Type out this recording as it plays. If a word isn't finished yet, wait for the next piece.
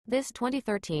This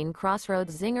 2013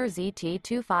 CrossRoads Zinger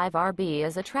ZT25RB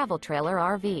is a travel trailer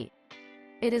RV.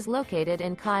 It is located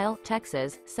in Kyle,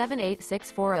 Texas,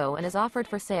 78640 and is offered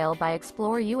for sale by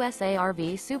ExploreUSA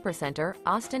RV Supercenter,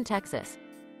 Austin, Texas.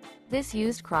 This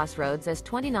used CrossRoads is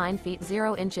 29 feet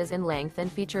 0 inches in length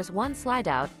and features 1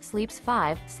 slideout, sleeps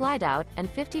 5, slideout, and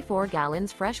 54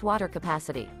 gallons fresh water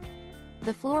capacity.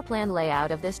 The floor plan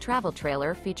layout of this travel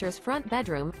trailer features front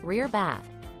bedroom, rear bath.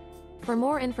 For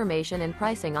more information and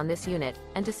pricing on this unit,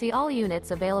 and to see all units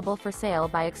available for sale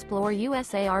by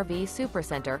ExploreUSA RV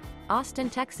Supercenter, Austin,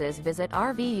 Texas, visit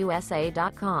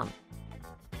RVUSA.com.